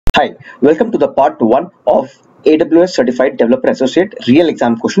Hi, welcome to the part 1 of AWS Certified Developer Associate Real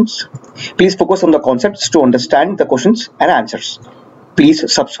Exam Questions. Please focus on the concepts to understand the questions and answers.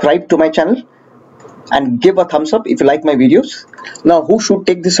 Please subscribe to my channel and give a thumbs up if you like my videos. Now, who should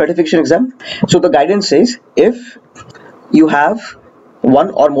take this certification exam? So the guidance says if you have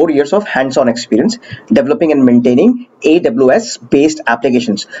 1 or more years of hands-on experience developing and maintaining AWS based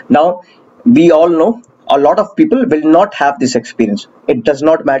applications. Now, we all know a lot of people will not have this experience. It does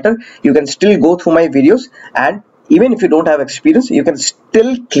not matter. You can still go through my videos, and even if you don't have experience, you can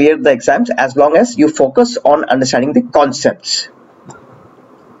still clear the exams as long as you focus on understanding the concepts.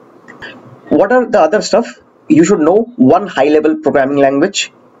 What are the other stuff? You should know one high-level programming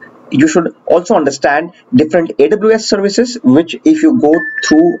language. You should also understand different AWS services, which if you go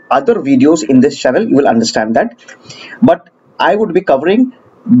through other videos in this channel, you will understand that. But I would be covering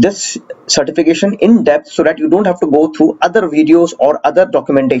this certification in depth so that you don't have to go through other videos or other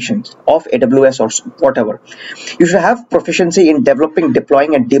documentations of AWS or whatever. You should have proficiency in developing,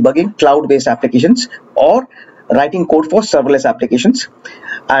 deploying and debugging cloud-based applications or writing code for serverless applications,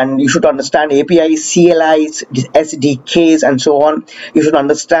 and you should understand APIs, CLIs, SDKs and so on. You should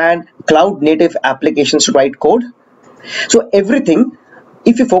understand cloud native applications to write code. So everything,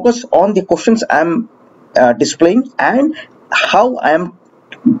 if you focus on the questions I'm displaying and how I am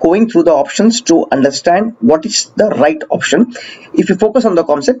going through the options to understand what is the right option, if you focus on the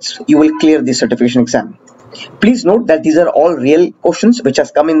concepts, you will clear the certification exam. Please note that these are all real questions which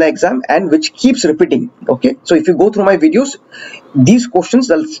has come in the exam and which keeps repeating. Okay, so if you go through my videos, these questions,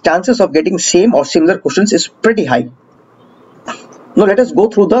 the chances of getting same or similar questions is pretty high. Now let us go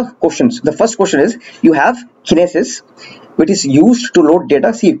through the questions. The first question is, you have kinesis, which is used to load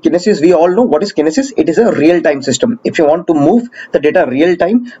data. See, kinesis, we all know what is kinesis. It is a real-time system. If you want to move the data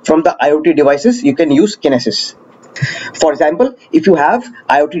real-time from the IoT devices, you can use kinesis. For example, if you have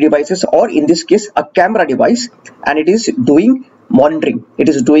IoT devices, or in this case a camera device, and it is doing monitoring, it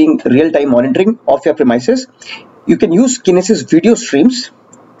is doing real-time monitoring of your premises, you can use kinesis video streams.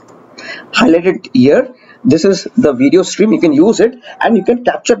 Highlighted here, this is the video stream. You can use it and you can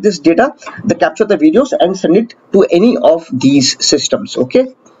capture this data, capture the videos and send it to any of these systems.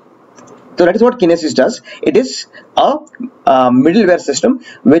 Okay, so that is what kinesis does. It is a middleware system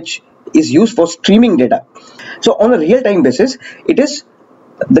which is used for streaming data. So on a real-time basis,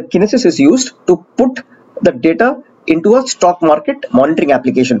 the kinesis is used to put the data into a stock market monitoring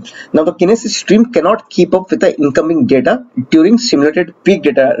application. Now the kinesis stream cannot keep up with the incoming data during simulated peak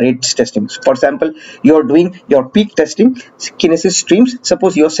data rates testing. For example, you are doing your peak testing, kinesis streams,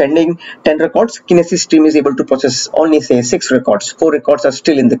 suppose you are sending 10 records, kinesis stream is able to process only say 6 records, 4 records are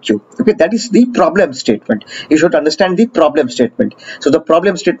still in the queue. Okay, that is the problem statement. You should understand the problem statement. So the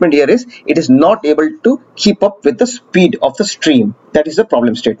problem statement here is, it is not able to keep up with the speed of the stream. That is the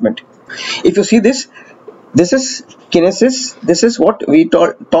problem statement. If you see this is kinesis. This is what we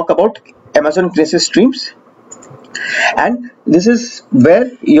talk about, Amazon Kinesis streams, and this is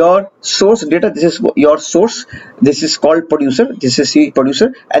where your source data, this is your source, this is called producer, this is the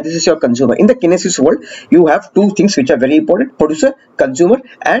producer, and this is your consumer. In the kinesis world, you have two things which are very important: producer, consumer,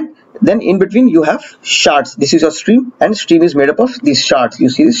 and then in between you have shards. This is your stream, and stream is made up of these shards. You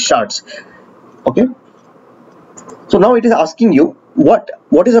see these shards. Okay, so now it is asking you what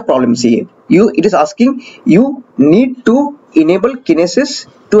is the problem. See, it is asking you need to enable kinesis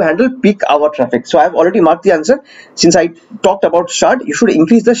to handle peak hour traffic. So I have already marked the answer. Since I talked about shard, you should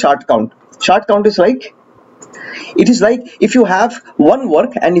increase the shard count. Shard count is like, it is like if you have one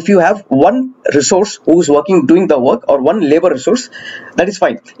work and if you have one resource who is working doing the work, or one labor resource, that is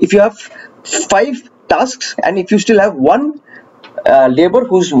fine. If you have 5 tasks and if you still have one labor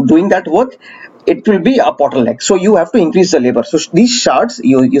who's doing that work, it will be a bottleneck. So you have to increase the labor. So these shards,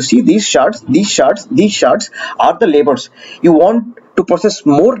 you see these shards are the labors. You want to process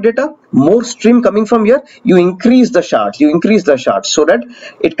more data, more stream coming from here, you increase the shards, so that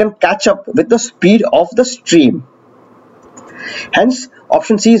it can catch up with the speed of the stream. Hence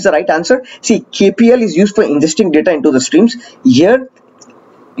option C is the right answer. See, KPL is used for ingesting data into the streams. Here,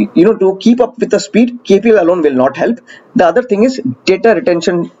 to keep up with the speed, KPL alone will not help. The other thing is data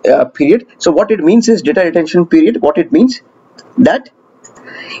retention period. So what it means is data retention period. What it means that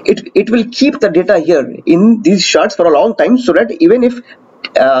it will keep the data here in these shards for a long time, so that even if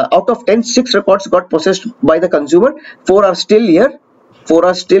out of 10, 6 records got processed by the consumer, 4 are still here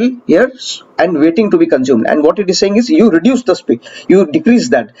and waiting to be consumed. And what it is saying is, you reduce the speed, you decrease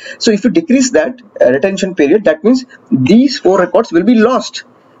that. So if you decrease that retention period, that means these 4 records will be lost.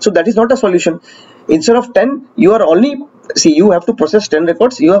 So that is not a solution. Instead of 10, you are only, see, you have to process 10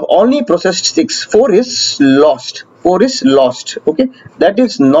 records, you have only processed 6, 4 is lost. 4 is lost. Okay, that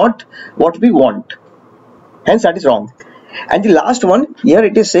is not what we want, hence that is wrong. And the last one here,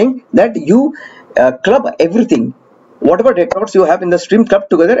 it is saying that you club everything, whatever records you have in the stream, club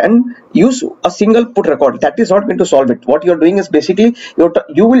together and use a single put record. That is not going to solve it. What you are doing is basically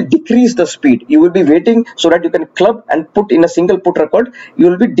you will decrease the speed. You will be waiting so that you can club and put in a single put record. You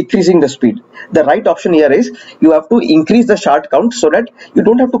will be decreasing the speed. The right option here is you have to increase the shard count so that you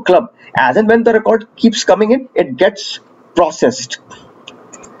don't have to club. As and when the record keeps coming in, it gets processed.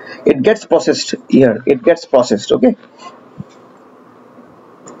 It gets processed here. It gets processed. Okay.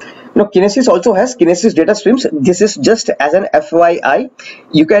 Now Kinesis also has Kinesis data streams. This is just as an FYI.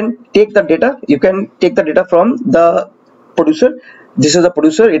 You can take the data. You can take the data from the producer. This is the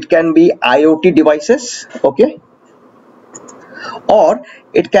producer. It can be IoT devices. Okay. Or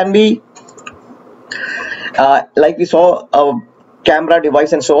it can be like we saw a camera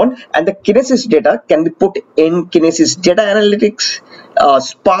device and so on. And the Kinesis data can be put in Kinesis data analytics,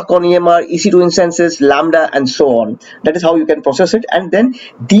 Spark on EMR, EC2 instances, Lambda, and so on. That is how you can process it. And then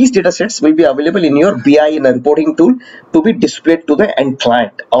these data sets will be available in your BI in a reporting tool to be displayed to the end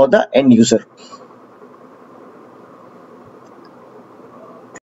client or the end user.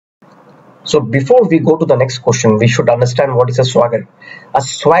 So before we go to the next question, we should understand what is a Swagger. A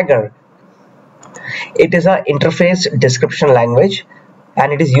Swagger, it is an interface description language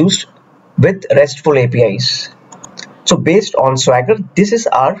and it is used with RESTful APIs. So based on Swagger, this is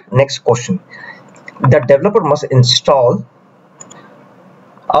our next question. The developer must install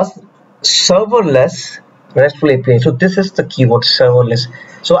a serverless RESTful API. So this is the keyword, serverless.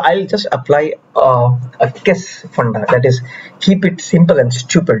 So I'll just apply a KISS funda, that is keep it simple and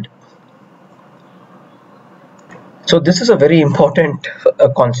stupid. So this is a very important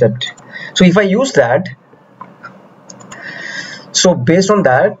concept. So if I use that, so based on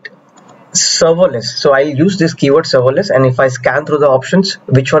that, serverless, so I'll use this keyword serverless, and if I scan through the options,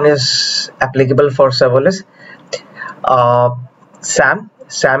 which one is applicable for serverless?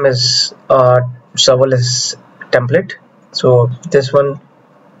 SAM is a serverless template. So this one,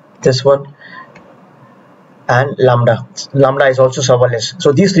 and Lambda is also serverless.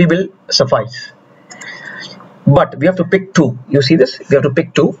 So these three will suffice. But we have to pick two. You see this? We have to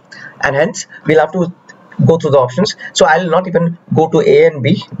pick two, and hence we'll have to go through the options. So I'll not even go to A and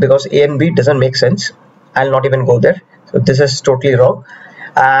B because A and B doesn't make sense. I'll not even go there. So this is totally wrong.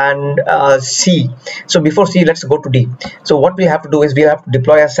 And C. So before C, let's go to D. So what we have to do is we have to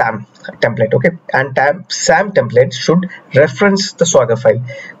deploy a SAM template. Okay, and SAM template should reference the Swagger file,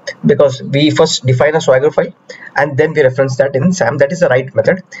 because we first define a Swagger file and then we reference that in SAM. That is the right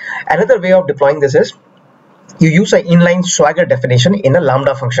method. Another way of deploying this is you use an inline Swagger definition in a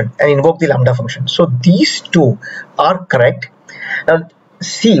Lambda function and invoke the Lambda function. So these two are correct. Now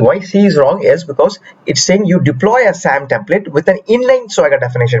C, why C is wrong is because it's saying you deploy a SAM template with an inline Swagger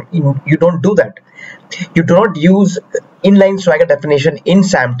definition. You don't do that. You do not use inline Swagger definition in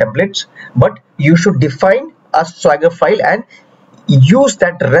SAM templates, but you should define a Swagger file and use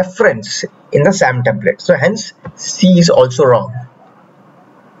that reference in the SAM template. So hence C is also wrong.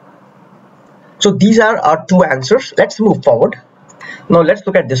 So these are our two answers. Let's move forward. Now let's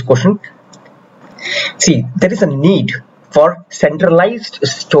look at this question. See, there is a need for centralized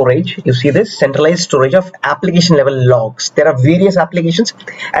storage. You see this, centralized storage of application level logs. There are various applications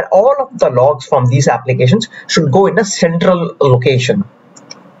and all of the logs from these applications should go in a central location.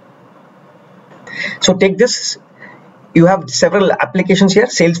 So take this, you have several applications here,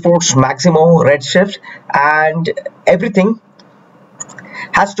 Salesforce, Maximo, Redshift, and everything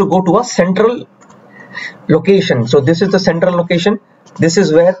has to go to a central location. So this is the central location. This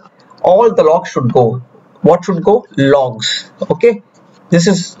is where all the logs should go. What should go? Logs. Okay, this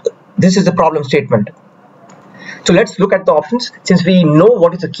is the problem statement. So let's look at the options. Since we know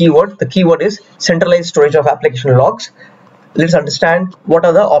what is the keyword is centralized storage of application logs. Let's understand what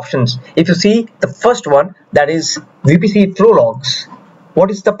are the options. If you see the first one, that is VPC flow logs. What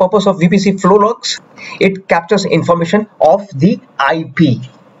is the purpose of VPC flow logs? It captures information of the IP.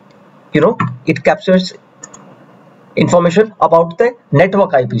 It captures information about the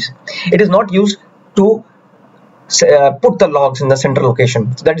network IPs. It is not used to put the logs in the central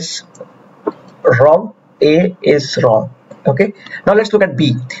location. So that is wrong. A is wrong. Okay, now let's look at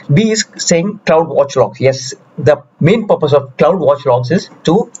B. B is saying CloudWatch logs. Yes, the main purpose of CloudWatch logs is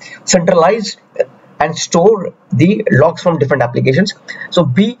to centralize and store the logs from different applications. So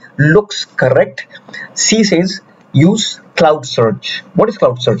B looks correct. C says use cloud search. What is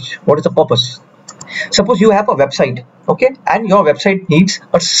cloud search? What is the purpose? Suppose you have a website, okay, and your website needs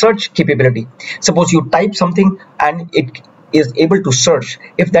a search capability. Suppose you type something and it is able to search,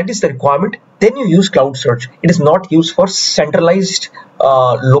 if that is the requirement, then you use cloud search. It is not used for centralized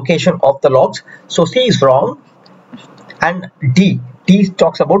location of the logs. So C is wrong. And D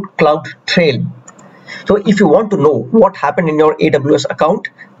talks about cloud trail. So if you want to know what happened in your AWS account,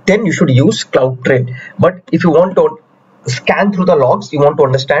 then you should use cloud trail. But if you want to scan through the logs, you want to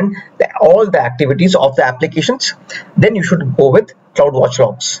understand all the activities of the applications, then you should go with CloudWatch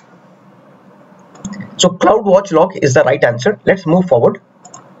logs. So CloudWatch log is the right answer. Let's move forward.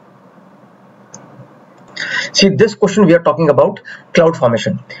 See, this question we are talking about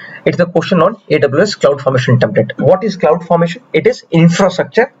CloudFormation. It's the question on AWS CloudFormation template. What is CloudFormation? It is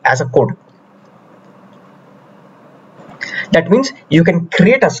infrastructure as a code. That means you can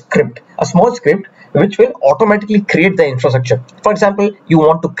create a script, a small script, which will automatically create the infrastructure. For example, you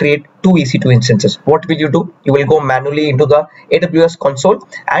want to create 2 EC2 instances. What will you do? You will go manually into the AWS console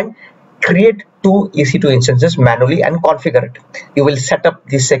and create 2 EC2 instances manually and configure it. You will set up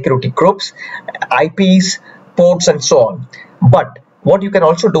the security groups, IPs, ports, and so on. But what you can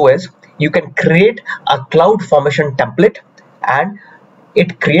also do is you can create a CloudFormation template, and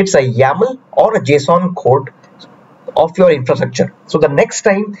it creates a YAML or a JSON code of your infrastructure. So the next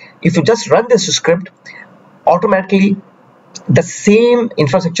time if you just run this script, automatically the same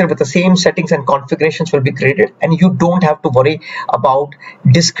infrastructure with the same settings and configurations will be created, and you don't have to worry about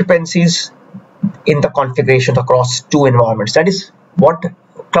discrepancies in the configurations across 2 environments. That is what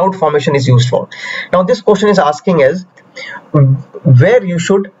CloudFormation is used for. Now this question is asking is where you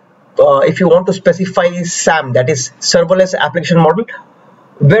should if you want to specify SAM, that is serverless application model,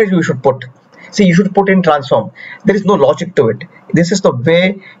 where you should put. See, you should put in transform. There is no logic to it. This is the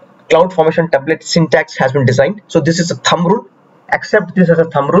way CloudFormation template syntax has been designed. So this is a thumb rule. Accept this as a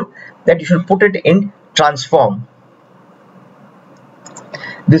thumb rule that you should put it in transform.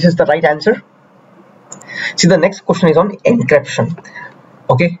 This is the right answer. See, the next question is on encryption.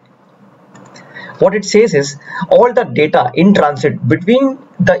 Okay. What it says is all the data in transit between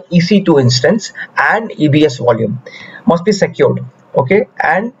the EC2 instance and EBS volume must be secured. Okay,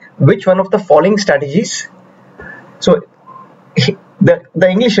 and which one of the following strategies? So the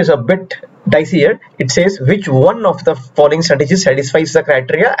English is a bit dicey here. It says which one of the following strategies satisfies the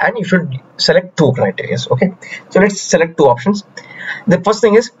criteria, and you should select 2 criteria. Okay, so let's select 2 options. The first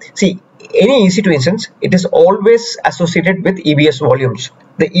thing is, see, any EC2 instance, it is always associated with EBS volumes.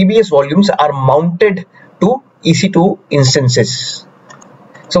 The EBS volumes are mounted to EC2 instances.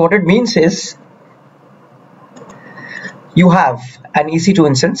 So what it means is you have an EC2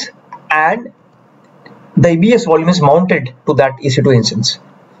 instance and the EBS volume is mounted to that EC2 instance.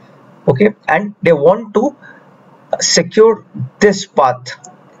 Okay, and they want to secure this path.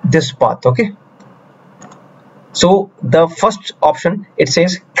 Okay, so the first option, it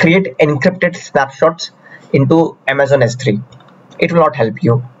says create encrypted snapshots into Amazon S3. It will not help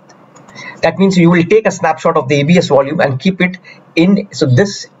you. That means you will take a snapshot of the EBS volume and keep it in. So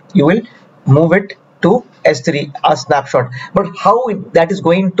this you will move it to S3, a snapshot. But how that is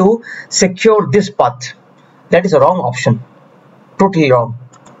going to secure this path? That is a wrong option. Totally wrong.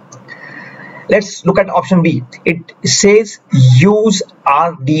 Let's look at option B. It says use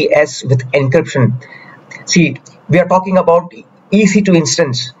RDS with encryption. See, we are talking about EC2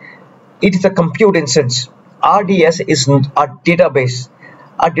 instance. It is a compute instance. RDS is a database.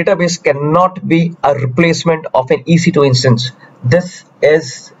 A database cannot be a replacement of an EC2 instance. This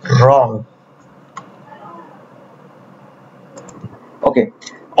is wrong. Okay,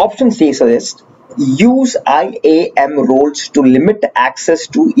 option C suggests use IAM roles to limit access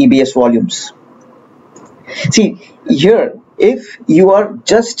to EBS volumes. See, here if you are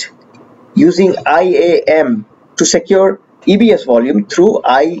just using IAM to secure EBS volume through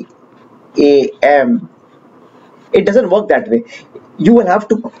IAM, it doesn't work that way. You will have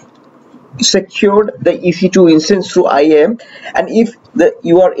to secure the EC2 instance through IAM, and if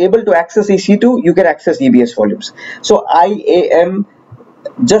you are able to access EC2, you can access EBS volumes. So IAM,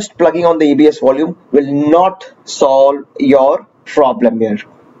 just plugging on the EBS volume, will not solve your problem here.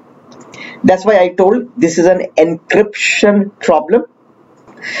 That's why I told this is an encryption problem.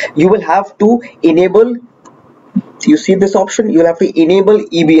 You will have to enable, you see this option, you will have to enable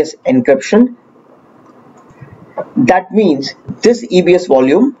EBS encryption. That means this EBS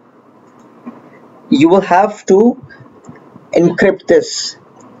volume, you will have to encrypt this.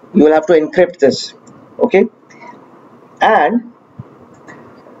 You will have to encrypt this. Okay, and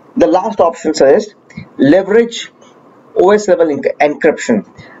the last option says leverage OS level encryption.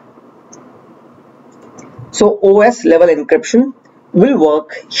 So OS level encryption will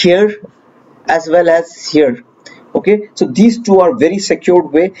work here as well as here. Okay, so these two are very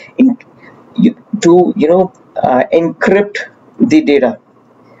secured way to encrypt the data.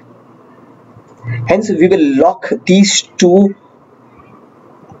 Hence, we will lock these two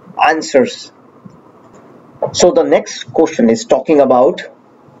answers. So the next question is talking about,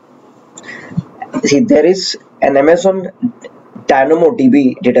 see, there is an Amazon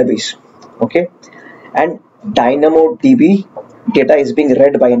DynamoDB database, okay, and DynamoDB data is being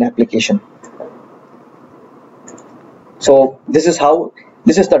read by an application. So this is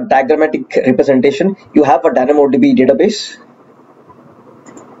the diagrammatic representation. You have a DynamoDB database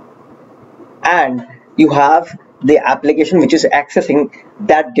and you have the application which is accessing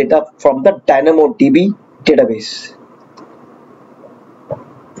that data from the DynamoDB database.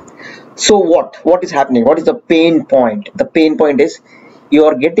 So what is happening? What is the pain point? The pain point is you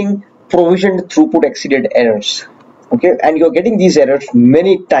are getting provisioned throughput exceeded errors, okay, and you're getting these errors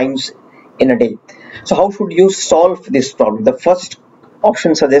many times in a day. So how should you solve this problem? The first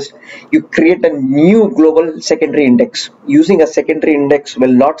option suggests you create a new global secondary index. Using a secondary index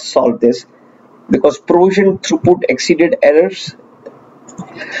will not solve this, because provision throughput exceeded errors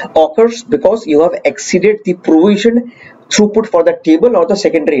occurs because you have exceeded the provision throughput for the table or the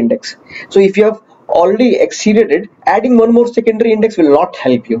secondary index. So if you have already exceeded it, adding one more secondary index will not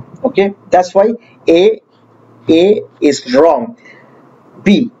help you, okay. That's why A is wrong.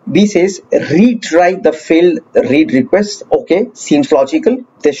 B says retry the failed read request. Okay, seems logical.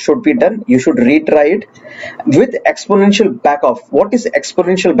 This should be done. You should retry it with exponential backoff. What is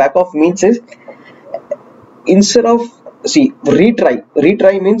exponential backoff means is, instead of, see,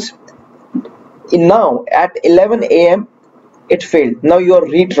 retry means now at 11 a.m. it failed. Now you are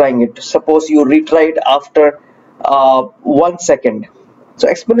retrying it. Suppose you retry it after 1 second. So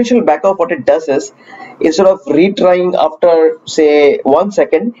exponential backoff, what it does is, instead of retrying after say 1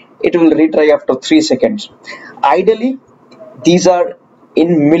 second, it will retry after 3 seconds. Ideally, these are in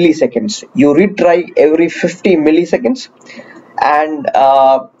milliseconds. You retry every 50 milliseconds, and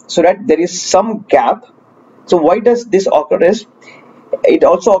so that there is some gap. So why does this occur is, it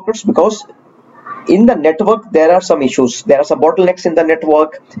also occurs because in the network there are some issues. There are some bottlenecks in the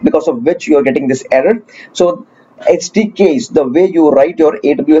network because of which you are getting this error. So SDKs, the way you write your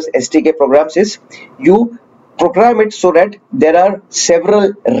AWS SDK programs is, you program it so that there are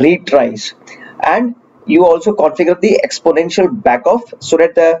several retries, and you also configure the exponential backoff so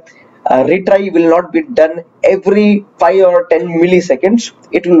that the retry will not be done every 5 or 10 milliseconds.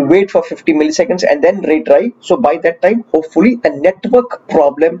 It will wait for 50 milliseconds and then retry. So by that time, hopefully the network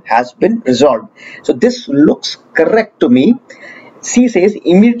problem has been resolved. So this looks correct to me. C says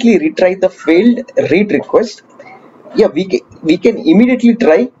immediately retry the failed read request. Yeah, we can immediately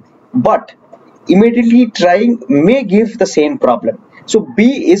try, but immediately trying may give the same problem. So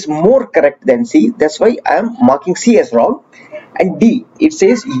B is more correct than C. That's why I am marking C as wrong. And D, it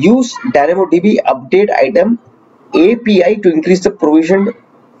says use DynamoDB update item API to increase the provisioned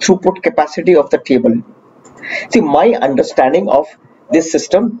throughput capacity of the table. See, my understanding of this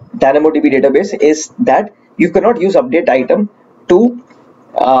system, DynamoDB database, is that you cannot use update item to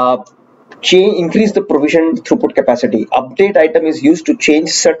increase the provision throughput capacity. Update item is used to change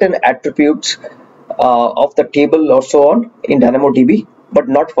certain attributes of the table or so on in DynamoDB, but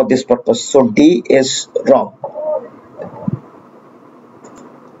not for this purpose. So D is wrong.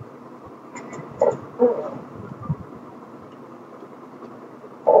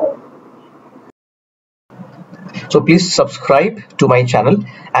 So please subscribe to my channel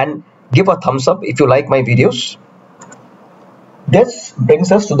and give a thumbs up if you like my videos. This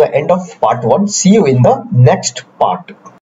brings us to the end of part 1. See you in the next part.